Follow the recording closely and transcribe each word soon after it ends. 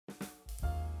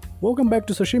Welcome back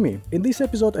to Sashimi. In this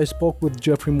episode, I spoke with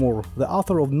Jeffrey Moore, the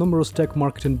author of numerous tech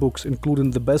marketing books,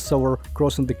 including the bestseller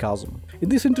Crossing the Chasm. In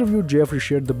this interview, Jeffrey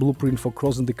shared the blueprint for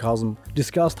Crossing the Chasm,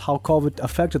 discussed how COVID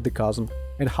affected the chasm,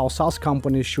 and how SaaS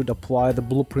companies should apply the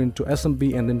blueprint to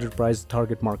SMB and enterprise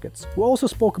target markets. We also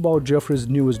spoke about Jeffrey's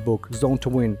newest book, Zone to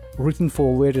Win, written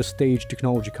for later stage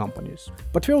technology companies.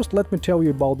 But first, let me tell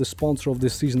you about the sponsor of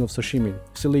this season of Sashimi,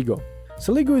 Celigo.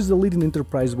 Celigo is the leading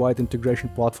enterprise-wide integration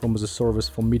platform as a service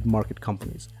for mid-market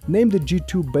companies. Named the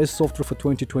G2 Best Software for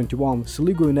 2021,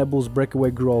 Celigo enables breakaway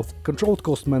growth, controlled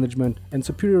cost management, and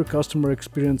superior customer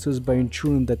experiences by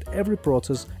ensuring that every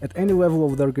process at any level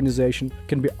of the organization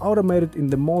can be automated in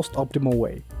the most optimal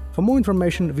way. For more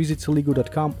information, visit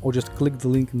celigo.com or just click the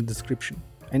link in the description.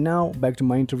 And now, back to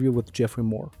my interview with Jeffrey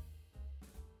Moore.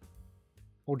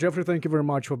 Well, Jeffrey, thank you very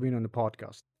much for being on the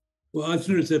podcast. Well,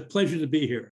 it's a pleasure to be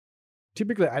here.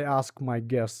 Typically, I ask my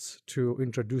guests to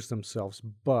introduce themselves,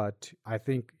 but I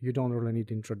think you don't really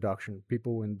need introduction.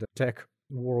 People in the tech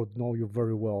world know you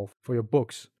very well for your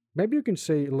books. Maybe you can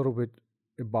say a little bit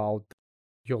about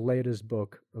your latest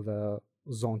book, The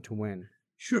Zone to Win.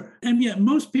 Sure. And yeah,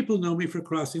 most people know me for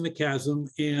Crossing the Chasm.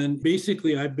 And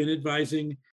basically, I've been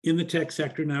advising in the tech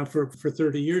sector now for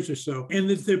 30 years or so. And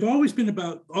they've always been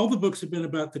about, all the books have been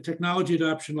about the technology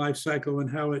adoption life cycle and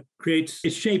how it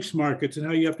shapes markets and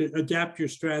how you have to adapt your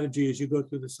strategy as you go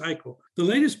through the cycle. The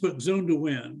latest book, Zone to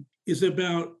Win, is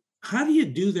about how do you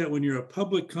do that when you're a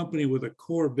public company with a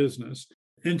core business?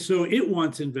 And so it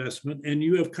wants investment, and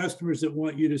you have customers that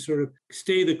want you to sort of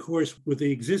stay the course with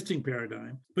the existing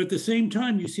paradigm. But at the same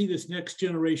time, you see this next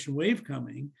generation wave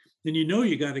coming, and you know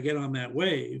you got to get on that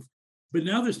wave. But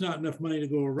now there's not enough money to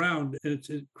go around, and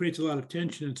it creates a lot of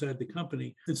tension inside the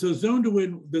company. And so Zone to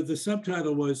Win, the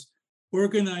subtitle was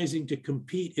Organizing to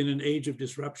Compete in an Age of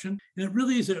Disruption. And it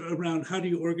really is around how do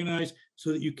you organize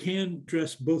so that you can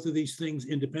address both of these things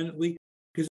independently,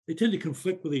 because they tend to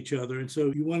conflict with each other. And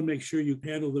so you want to make sure you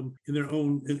handle them in their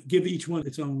own, and give each one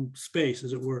its own space,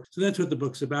 as it were. So that's what the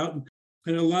book's about.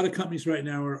 And a lot of companies right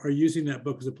now are using that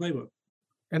book as a playbook.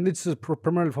 And it's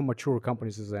primarily for mature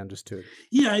companies, as I understood.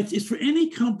 Yeah, it's for any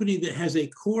company that has a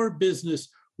core business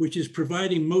which is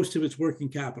providing most of its working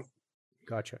capital.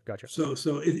 Gotcha.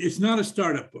 So it's not a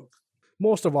startup book.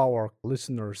 Most of our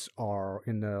listeners are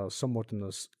somewhat in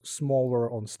a smaller,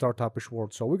 on startup-ish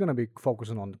world, so we're going to be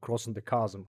focusing on Crossing the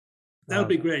Chasm. That would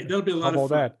be great. That'll be a lot of fun. How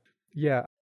about that? Yeah.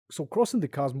 So Crossing the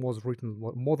Chasm was written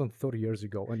more than 30 years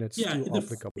ago, and it's still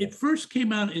applicable. It first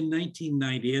came out in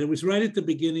 1990, and it was right at the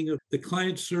beginning of the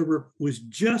client server was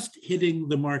just hitting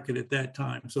the market at that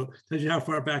time. So tells you how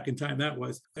far back in time that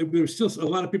was. There was still a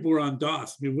lot of people were on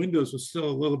DOS. I mean, Windows was still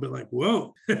a little bit like,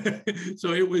 whoa.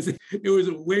 So it was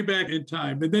way back in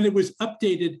time. And then it was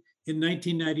updated in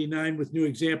 1999 with new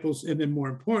examples. And then more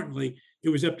importantly, it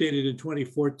was updated in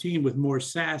 2014 with more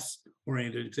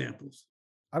SaaS-oriented examples.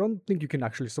 I don't think you can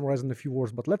actually summarize in a few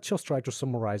words, but let's just try to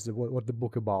summarize what the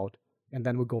book about, and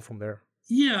then we'll go from there.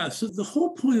 Yeah, so the whole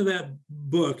point of that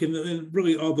book, and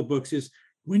really all the books, is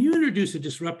when you introduce a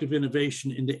disruptive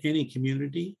innovation into any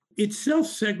community, it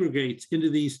self-segregates into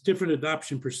these different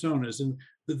adoption personas. And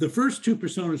the first two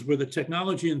personas were the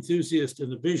technology enthusiast and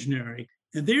the visionary.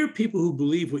 And they're people who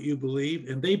believe what you believe,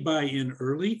 and they buy in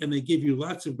early, and they give you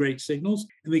lots of great signals,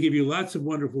 and they give you lots of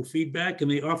wonderful feedback. And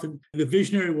the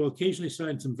visionary will occasionally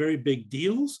sign some very big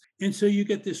deals. And so you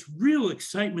get this real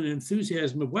excitement and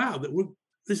enthusiasm of, wow,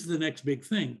 this is the next big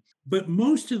thing. But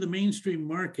most of the mainstream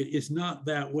market is not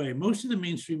that way. Most of the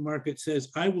mainstream market says,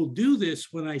 I will do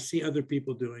this when I see other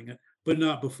people doing it, but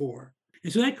not before.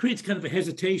 And so that creates kind of a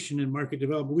hesitation in market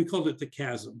development. We called it the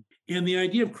chasm. And the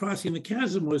idea of crossing the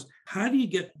chasm was, how do you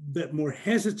get that more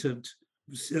hesitant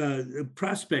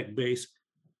prospect base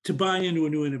to buy into a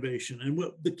new innovation? And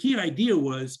what the key idea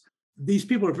was, these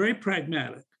people are very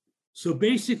pragmatic. So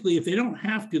basically, if they don't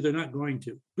have to, they're not going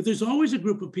to. But there's always a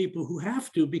group of people who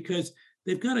have to because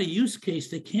they've got a use case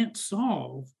they can't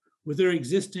solve with their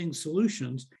existing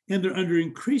solutions, and they're under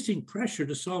increasing pressure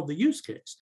to solve the use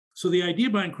case. So the idea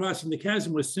behind Crossing the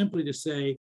Chasm was simply to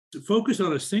say, to focus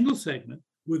on a single segment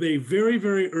with a very,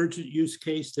 very urgent use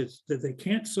case that they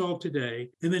can't solve today,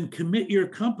 and then commit your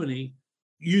company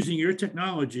using your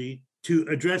technology to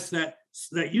address that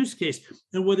use case.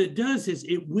 And what it does is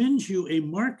it wins you a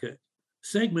market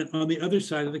segment on the other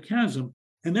side of the chasm.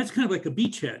 And that's kind of like a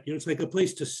beachhead. It's like a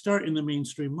place to start in the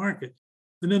mainstream market.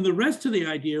 And then the rest of the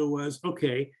idea was,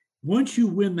 okay, once you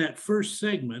win that first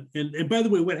segment, and by the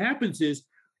way, what happens is,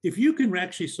 if you can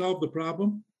actually solve the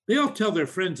problem, they all tell their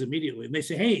friends immediately. And they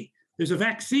say, hey, there's a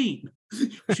vaccine. You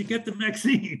should get the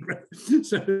vaccine. Right?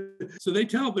 So they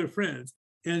tell their friends.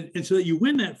 And so you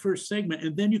win that first segment,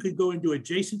 and then you could go into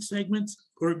adjacent segments,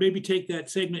 or maybe take that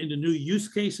segment into new use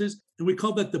cases. And we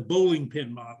call that the bowling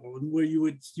pin model, and where you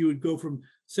would go from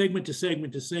segment to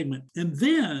segment to segment. And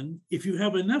then if you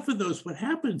have enough of those, what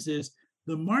happens is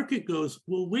the market goes,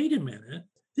 well, wait a minute,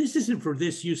 this isn't for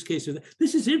this use case, or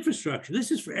this is infrastructure.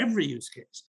 This is for every use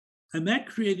case. And that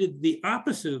created the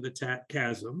opposite of the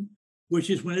chasm, which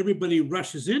is when everybody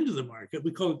rushes into the market.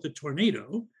 We call it the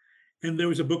tornado. And there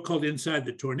was a book called Inside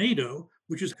the Tornado,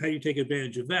 which is how you take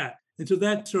advantage of that. And so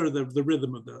that's sort of the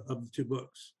rhythm of the two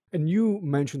books. And you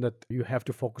mentioned that you have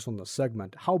to focus on the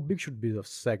segment. How big should be the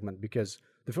segment? Because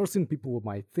the first thing people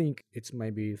might think, it's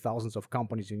maybe thousands of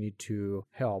companies you need to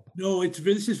help. No,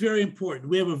 this is very important.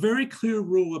 We have a very clear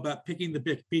rule about picking the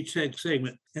beachhead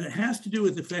segment, and it has to do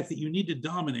with the fact that you need to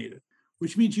dominate it,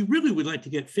 which means you really would like to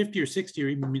get 50 or 60 or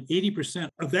even 80%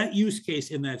 of that use case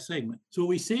in that segment. So what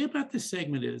we say about this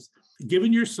segment is,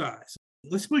 given your size,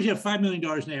 let's suppose you have $5 million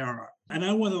in ARR, and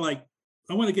I want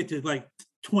to get to like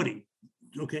 20.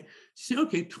 Okay. You say,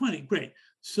 okay, 20, great.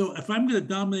 So if I'm going to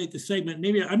dominate the segment,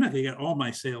 maybe I'm not going to get all my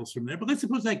sales from there, but let's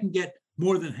suppose I can get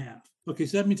more than half. Okay,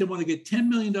 so that means I want to get $10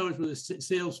 million worth of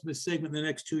sales from this segment in the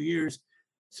next 2 years.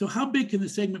 So how big can the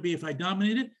segment be if I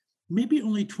dominate it? Maybe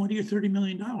only $20 or $30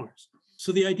 million.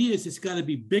 So the idea is it's got to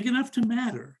be big enough to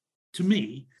matter to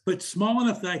me, but small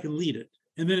enough that I can lead it.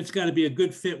 And then it's got to be a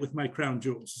good fit with my crown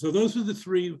jewels. So those are the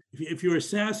three. If you're a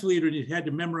SaaS leader and you had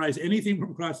to memorize anything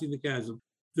from Crossing the Chasm,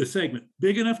 the segment,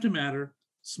 big enough to matter,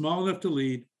 small enough to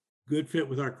lead, good fit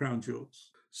with our crown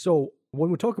jewels. So when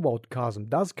we talk about Chasm,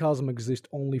 does Chasm exist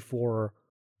only for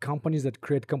companies that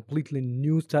create completely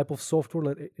new type of software,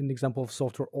 like an example of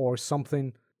software, or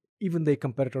something, even their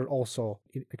competitor also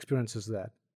experiences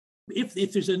that?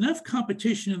 If there's enough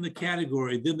competition in the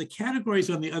category, then the category is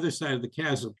on the other side of the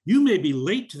chasm. You may be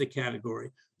late to the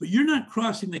category, but you're not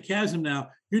crossing the chasm now.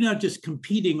 You're now just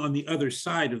competing on the other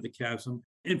side of the chasm.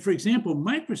 And for example,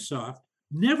 Microsoft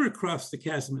never crossed the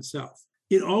chasm itself.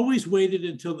 It always waited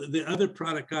until the other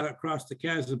product got across the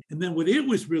chasm. And then what it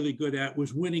was really good at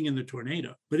was winning in the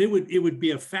tornado. But it would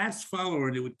be a fast follower,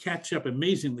 and it would catch up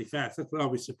amazingly fast. That's what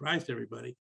always surprised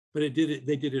everybody. But they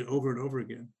did it over and over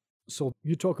again. So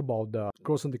you talk about the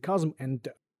Crossing the Chasm, and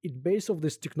it's based on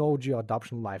this technology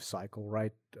adoption life cycle,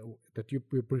 right, that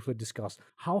we briefly discussed.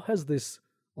 How has this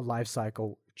life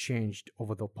cycle changed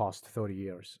over the past 30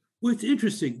 years? Well, it's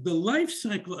interesting. The life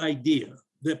cycle idea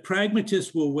that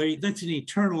pragmatists will wait, that's an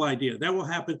eternal idea. That will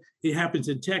happen. It happens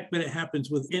in tech, but it happens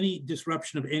with any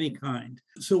disruption of any kind.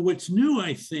 So what's new,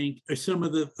 I think, are some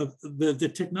of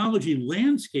the technology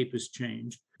landscape has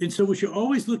changed. And so what you're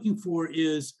always looking for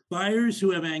is buyers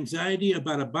who have anxiety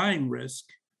about a buying risk,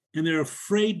 and they're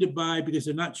afraid to buy because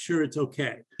they're not sure it's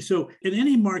okay. So in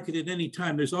any market at any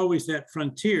time, there's always that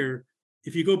frontier.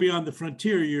 If you go beyond the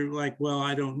frontier, you're like, well,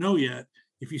 I don't know yet.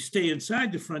 If you stay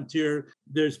inside the frontier,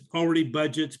 there's already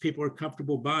budgets, people are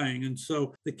comfortable buying. And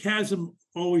so the chasm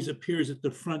always appears at the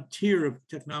frontier of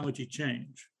technology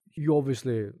change. You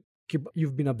obviously,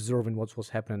 you've been observing what's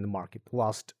happening in the market.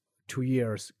 Last 2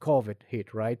 years, COVID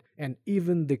hit, right? And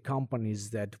even the companies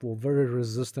that were very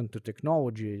resistant to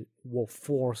technology were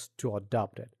forced to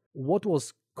adopt it. What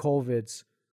was COVID's,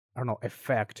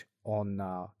 effect on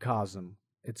Chasm?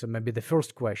 It's maybe the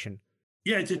first question.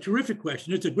 Yeah, it's a terrific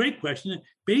question. It's a great question.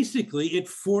 Basically, it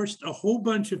forced a whole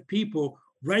bunch of people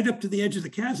right up to the edge of the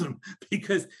chasm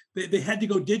because they had to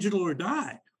go digital or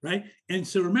die, right? And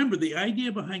so remember, the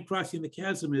idea behind Crossing the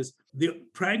Chasm is the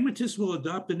pragmatists will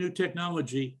adopt a new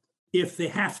technology if they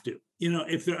have to,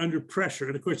 if they're under pressure.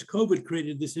 And of course, COVID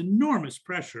created this enormous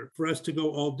pressure for us to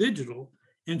go all digital.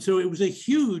 And so it was a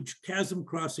huge chasm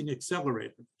crossing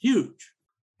accelerator, huge.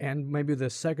 And maybe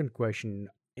the second question,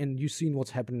 and you've seen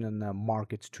what's happening in the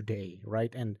markets today,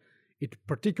 right? And it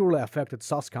particularly affected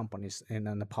SaaS companies in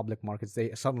the public markets.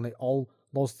 They suddenly all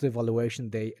lost the valuation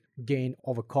they gained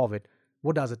over COVID.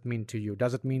 What does it mean to you?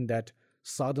 Does it mean that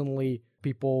suddenly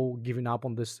people giving up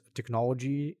on this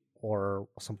technology or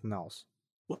something else?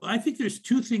 Well, I think there's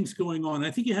two things going on.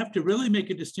 I think you have to really make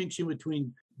a distinction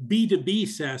between B2B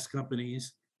SaaS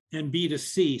companies and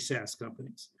B2C SaaS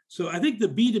companies. So I think the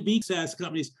B2B SaaS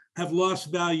companies have lost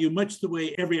value much the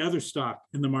way every other stock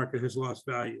in the market has lost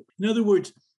value. In other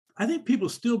words, I think people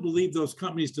still believe those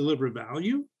companies deliver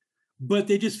value, but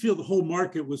they just feel the whole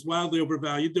market was wildly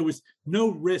overvalued. There was no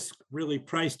risk really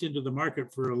priced into the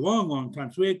market for a long, long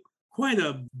time. So we had quite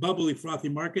a bubbly, frothy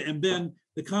market. And then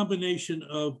the combination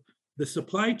of the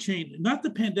supply chain, not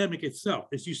the pandemic itself,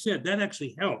 as you said, that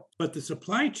actually helped, but the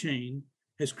supply chain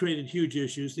has created huge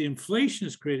issues. The inflation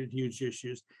has created huge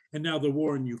issues. And now the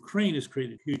war in Ukraine has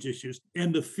created huge issues.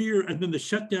 And the fear, and then the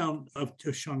shutdown of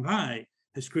Shanghai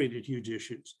has created huge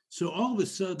issues. So all of a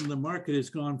sudden, the market has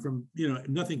gone from,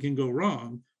 nothing can go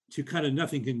wrong to kind of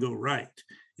nothing can go right.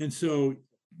 And so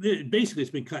basically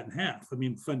it's been cut in half,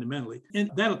 fundamentally.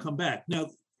 And that'll come back. Now,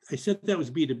 I said that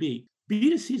was B2B.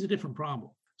 B2C is a different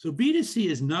problem. So B2C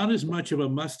is not as much of a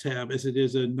must-have as it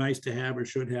is a nice to have or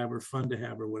should have or fun to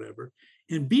have or whatever.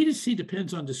 And B2C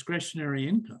depends on discretionary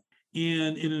income.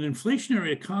 And in an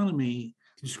inflationary economy,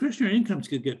 discretionary incomes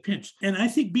could get pinched. And I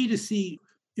think B2C,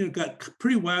 got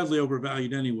pretty wildly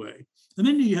overvalued anyway. And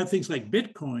then you have things like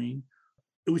Bitcoin.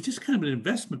 It was just kind of an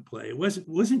investment play. It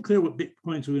wasn't clear what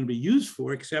Bitcoins were going to be used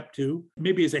for, except to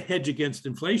maybe as a hedge against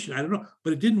inflation. I don't know,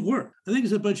 but it didn't work. I think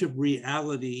it's a bunch of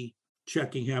reality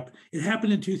checking happened. It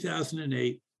happened in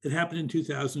 2008. It happened in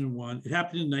 2001. It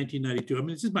happened in 1992.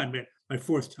 This is my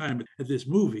fourth time at this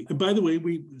movie. And by the way,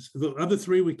 the other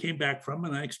three we came back from,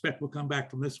 and I expect we'll come back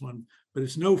from this one. But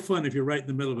it's no fun if you're right in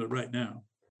the middle of it right now.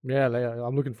 Yeah,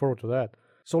 I'm looking forward to that.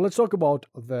 So let's talk about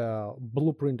the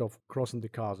blueprint of Crossing the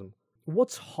Chasm.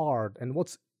 What's hard and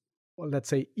what's, let's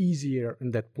say, easier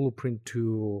in that blueprint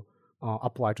to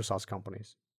apply to SaaS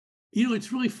companies?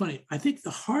 It's really funny. I think the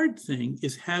hard thing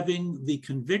is having the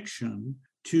conviction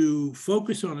to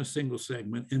focus on a single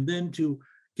segment and then to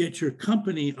get your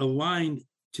company aligned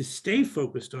to stay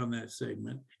focused on that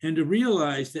segment and to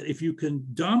realize that if you can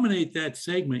dominate that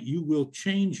segment, you will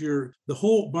change the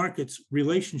whole market's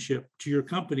relationship to your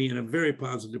company in a very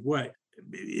positive way.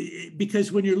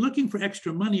 Because when you're looking for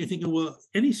extra money, you're thinking, well,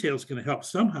 any sale is going to help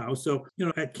somehow. So,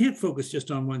 I can't focus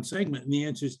just on one segment. And the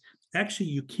answer is, actually,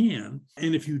 you can.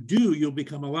 And if you do, you'll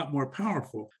become a lot more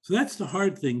powerful. So that's the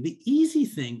hard thing. The easy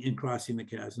thing in Crossing the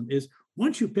Chasm is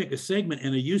once you pick a segment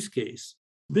and a use case,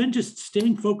 then just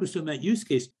staying focused on that use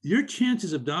case, your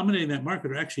chances of dominating that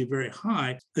market are actually very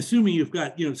high, assuming you've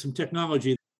got, some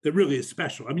technology that really is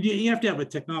special. You have to have a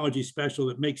technology special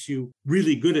that makes you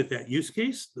really good at that use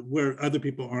case where other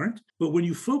people aren't. But when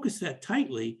you focus that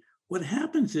tightly, what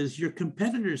happens is your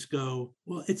competitors go,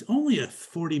 well, it's only a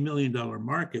 $40 million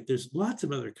market. There's lots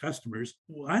of other customers.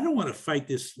 Well, I don't want to fight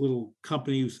this little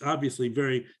company who's obviously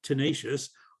very tenacious.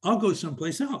 I'll go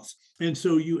someplace else. And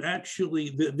so you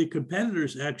actually, the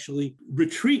competitors actually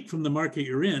retreat from the market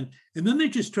you're in, and then they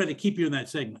just try to keep you in that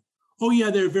segment. Oh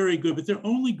yeah, they're very good, but they're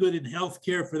only good in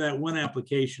healthcare for that one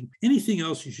application. Anything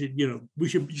else you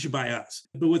should buy us.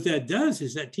 But what that does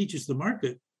is that teaches the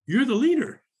market, you're the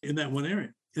leader in that one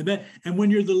area. And when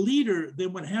you're the leader,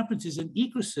 then what happens is an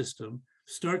ecosystem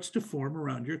starts to form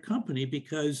around your company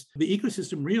because the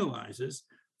ecosystem realizes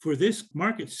for this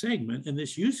market segment and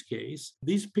this use case,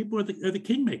 these people are the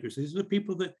kingmakers. These are the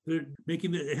people that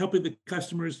are helping the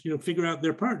customers, figure out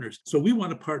their partners. So we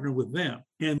want to partner with them.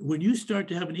 And when you start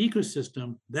to have an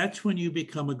ecosystem, that's when you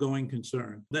become a going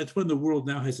concern. That's when the world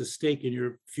now has a stake in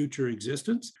your future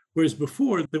existence. Whereas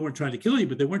before, they weren't trying to kill you,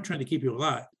 but they weren't trying to keep you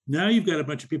alive. Now you've got a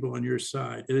bunch of people on your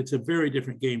side, and it's a very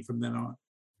different game from then on.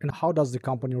 And how does the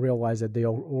company realize that they are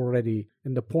already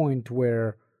in the point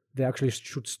where they actually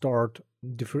should start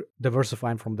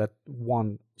diversifying from that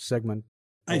one segment?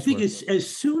 I think as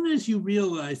soon as you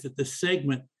realize that the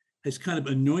segment has kind of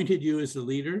anointed you as the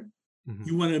leader,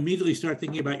 you want to immediately start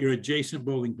thinking about your adjacent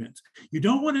bowling pins. You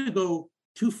don't want to go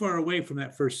too far away from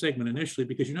that first segment initially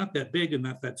because you're not that big and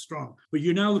not that strong. But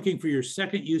you're now looking for your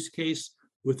second use case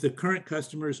with the current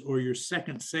customers or your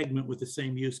second segment with the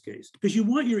same use case. Because you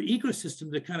want your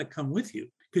ecosystem to kind of come with you.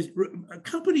 Because a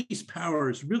company's power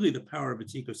is really the power of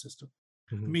its ecosystem.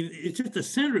 It's at the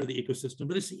center of the ecosystem,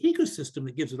 but it's the ecosystem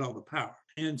that gives it all the power.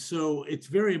 And so it's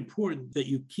very important that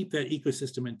you keep that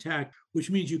ecosystem intact,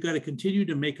 which means you've got to continue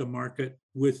to make a market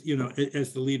with,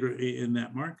 as the leader in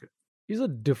that market. Is a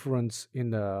difference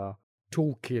in the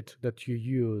toolkit that you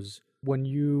use when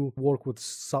you work with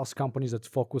SaaS companies that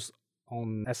focus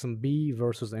on SMB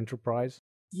versus enterprise?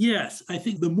 Yes, I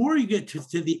think the more you get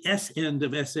to the S end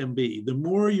of SMB, the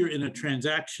more you're in a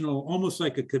transactional,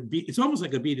 it's almost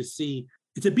like a B2C.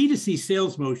 It's a B2C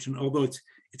sales motion, although it's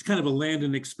kind of a land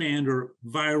and expand or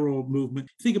viral movement.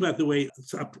 Think about the way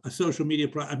a social media,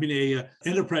 a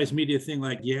enterprise media thing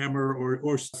like Yammer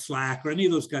or Slack or any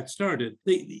of those got started,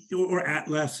 or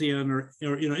Atlassian or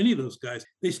any of those guys.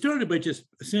 They started by just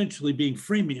essentially being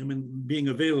freemium and being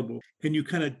available, and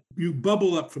you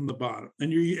bubble up from the bottom,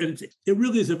 and it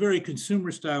really is a very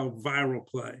consumer style viral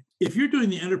play. If you're doing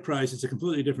the enterprise, it's a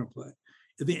completely different play.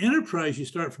 At the enterprise, you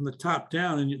start from the top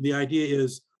down, and the idea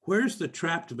is, where's the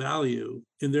trapped value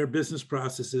in their business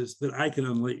processes that I can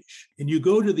unleash? And you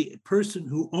go to the person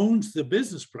who owns the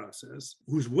business process,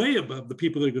 who's way above the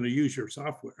people that are going to use your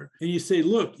software. And you say,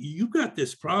 look, you've got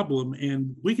this problem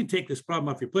and we can take this problem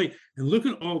off your plate. And look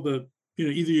at all the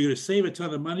either you're going to save a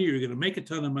ton of money, or you're going to make a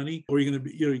ton of money, or you're going to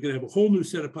be, you're going to have a whole new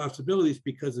set of possibilities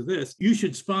because of this. You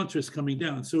should sponsor us coming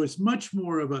down. So it's much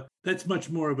more of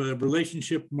a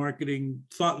relationship marketing,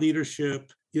 thought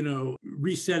leadership,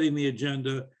 resetting the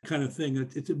agenda kind of thing.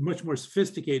 It's a much more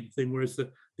sophisticated thing, whereas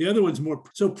the other one's more,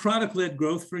 so product-led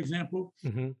growth, for example,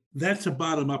 that's a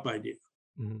bottom-up idea.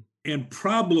 And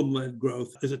problem-led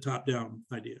growth is a top-down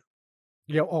idea.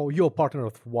 Yeah, you're a partner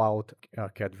of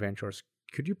Wildcat Ventures.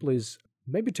 Could you please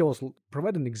maybe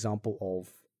provide an example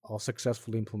of a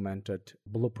successfully implemented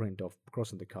blueprint of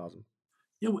Crossing the Chasm?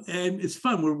 Yeah, and it's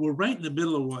fun. We're right in the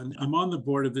middle of one. I'm on the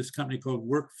board of this company called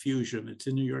WorkFusion. It's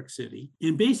in New York City.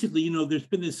 And basically, there's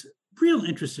been this real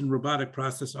interest in robotic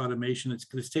process automation.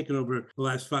 It's taken over the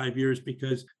last 5 years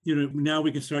because, now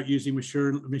we can start using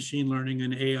machine learning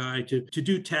and AI to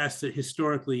do tasks that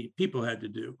historically people had to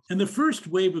do. And the first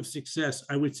wave of success,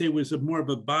 I would say, was more of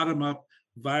a bottom-up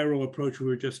viral approach we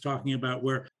were just talking about,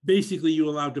 where basically you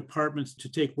allow departments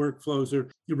to take workflows or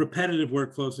repetitive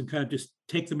workflows and kind of just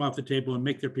take them off the table and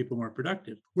make their people more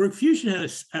productive. WorkFusion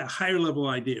had a higher level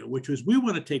idea, which was we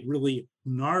want to take really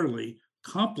gnarly,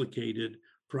 complicated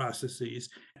processes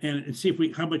and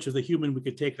see how much of the human we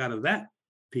could take out of that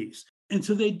piece. And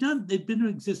so they'd been in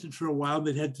existence for a while.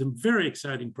 They'd had some very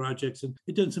exciting projects and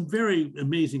they'd done some very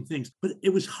amazing things, but it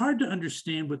was hard to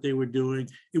understand what they were doing.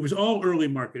 It was all early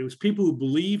market. It was people who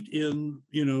believed in,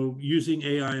 using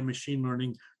AI and machine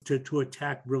learning to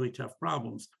attack really tough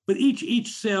problems. But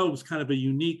each sale was kind of a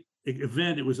unique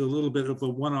event. It was a little bit of a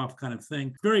one-off kind of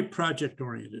thing, very project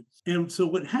oriented. And so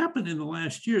what happened in the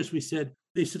last year is they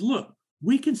said, look,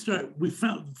 we can start,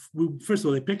 first of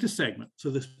all, they picked a segment. So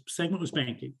the segment was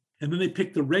banking. And then they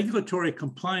picked the regulatory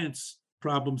compliance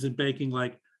problems in banking,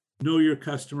 like know your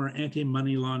customer,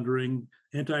 anti-money laundering,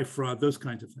 anti-fraud, those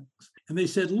kinds of things. And they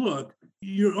said, look,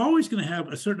 you're always going to have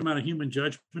a certain amount of human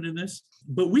judgment in this,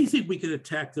 but we think we could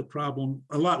attack the problem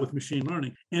a lot with machine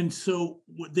learning. And so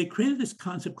they created this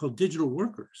concept called digital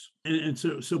workers. And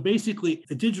so basically,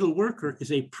 a digital worker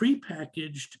is a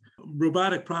prepackaged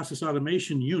robotic process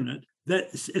automation unit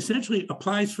that essentially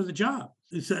applies for the job.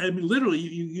 Literally,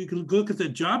 you can look at the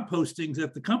job postings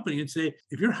at the company and say,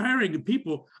 if you're hiring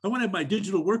people, I want to have my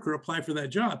digital worker apply for that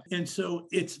job. And so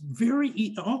it's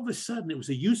all of a sudden, it was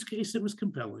a use case that was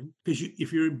compelling because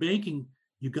if you're in banking,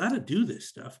 you got to do this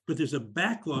stuff, but there's a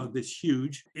backlog that's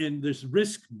huge and there's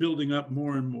risk building up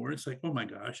more and more. It's like, oh my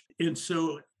gosh. And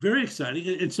so very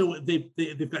exciting. And so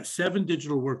they've got 7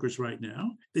 digital workers right now.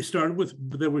 They started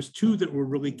there was 2 that were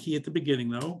really key at the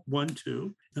beginning though, 1,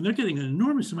 2, and they're getting an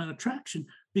enormous amount of traction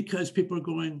because people are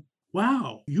going,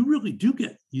 wow, you really do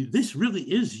this really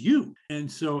is you.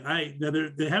 And so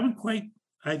they haven't quite,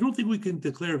 I don't think we can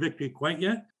declare victory quite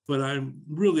yet, but I'm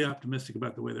really optimistic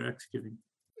about the way they're executing.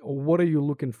 What are you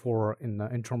looking for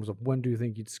in terms of when do you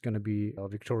think it's going to be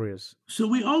victorious? So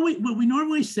what we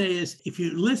normally say is if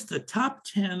you list the top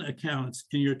 10 accounts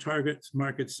in your target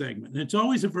market segment, and it's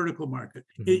always a vertical market.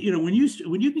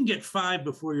 Mm-hmm. When you can get 5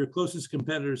 before your closest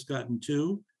competitor's gotten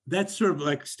 2, that's sort of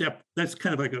like that's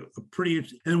kind of like a pretty,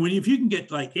 and if you can get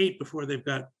like 8 before they've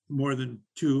got more than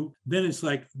 2, then it's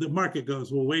like the market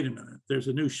goes, well, wait a minute, there's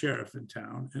a new sheriff in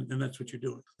town, and that's what you're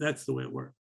doing. That's the way it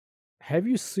works. Have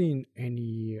you seen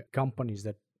any companies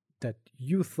that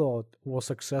you thought were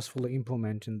successfully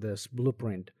implementing this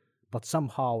blueprint, but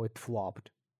somehow it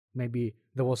flopped? Maybe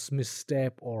there was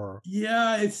misstep or...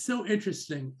 Yeah, it's so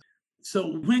interesting.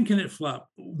 So when can it flop?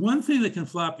 One thing that can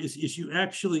flop is you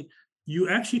actually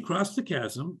cross the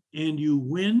chasm and you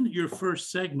win your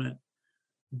first segment,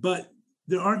 but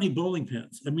there aren't any bowling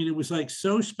pins. I mean, it was like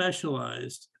so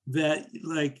specialized that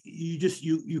like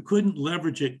you couldn't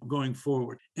leverage it going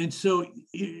forward. And so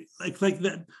like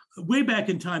that way back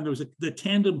in time, there was the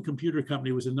Tandem Computer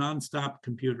Company was a nonstop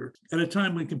computer at a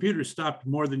time when computers stopped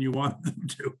more than you wanted them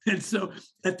to. And so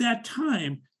at that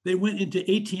time, they went into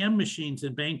ATM machines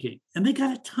in banking and they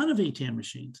got a ton of ATM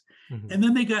machines. Mm-hmm. And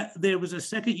then there was a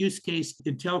second use case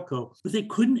in telco, but they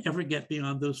couldn't ever get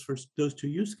beyond those 2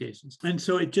 use cases. And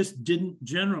so it just didn't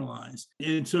generalize.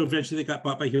 And so eventually they got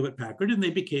bought by Hewlett Packard and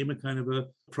they became a kind of a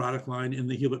product line in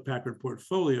the Hewlett Packard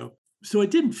portfolio. So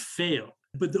it didn't fail.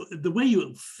 But the way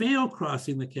you fail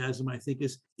crossing the chasm, I think,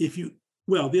 is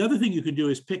the other thing you can do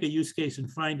is pick a use case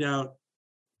and find out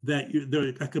that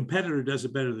a competitor does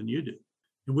it better than you do.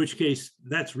 in which case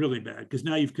that's really bad because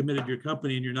now you've committed your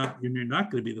company and you're not going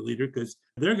to be the leader because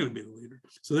they're going to be the leader.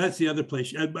 So that's the other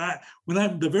place.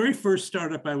 The very first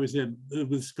startup I was in,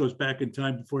 this goes back in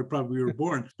time before probably we were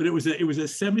born, but it was a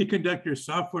semiconductor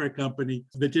software company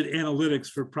that did analytics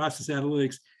for process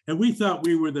analytics. And we thought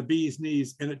we were the bee's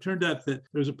knees. And it turned out that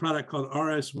there was a product called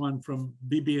RS1 from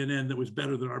BB&N that was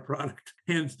better than our product,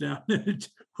 hands down.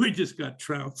 We just got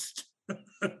trounced.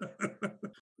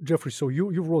 Jeffrey, so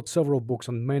you wrote several books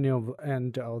on many of,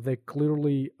 and they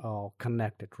clearly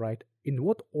connected, right? In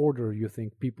what order you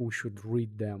think people should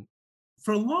read them?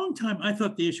 For a long time, I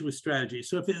thought the issue was strategy.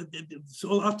 So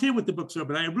I'll tell you what the books are,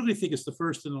 but I really think it's the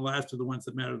first and the last are the ones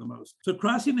that matter the most. So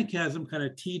Crossing the Chasm kind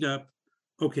of teed up,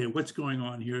 okay, what's going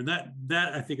on here? That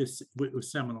I think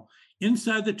was seminal.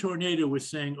 Inside the Tornado was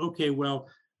saying, okay, well,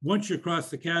 once you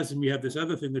cross the chasm, you have this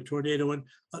other thing, the tornado. And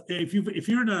if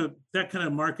you're in that kind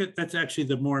of market, that's actually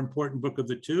the more important book of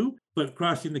the two. But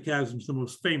Crossing the Chasm is the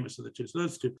most famous of the two. So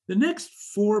those two. The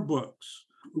next four books,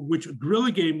 which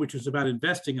Guerrilla Game, which is about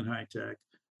investing in high tech,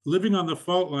 Living on the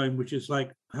Fault Line, which is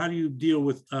like how do you deal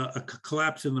with a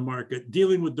collapse in the market,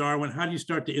 Dealing with Darwin, how do you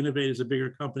start to innovate as a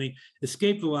bigger company,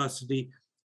 Escape Velocity,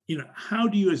 how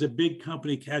do you as a big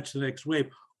company catch the next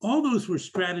wave? All those were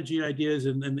strategy ideas,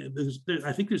 and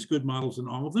I think there's good models in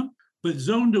all of them. But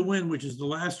Zone to Win, which is the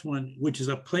last one, which is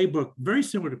a playbook very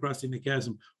similar to Crossing the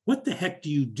Chasm, what the heck do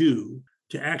you do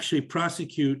to actually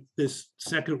prosecute this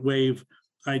second wave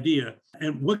idea?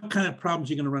 And what kind of problems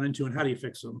are you going to run into and how do you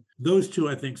fix them? Those two,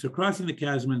 I think. So Crossing the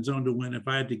Chasm and Zone to Win, if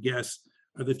I had to guess,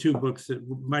 are the two books that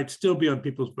might still be on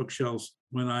people's bookshelves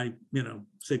when I,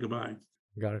 say goodbye.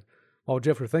 Got it. Oh,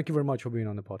 Jeffrey, thank you very much for being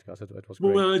on the podcast. It was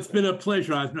great. Well, it's been a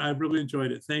pleasure. I really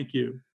enjoyed it. Thank you.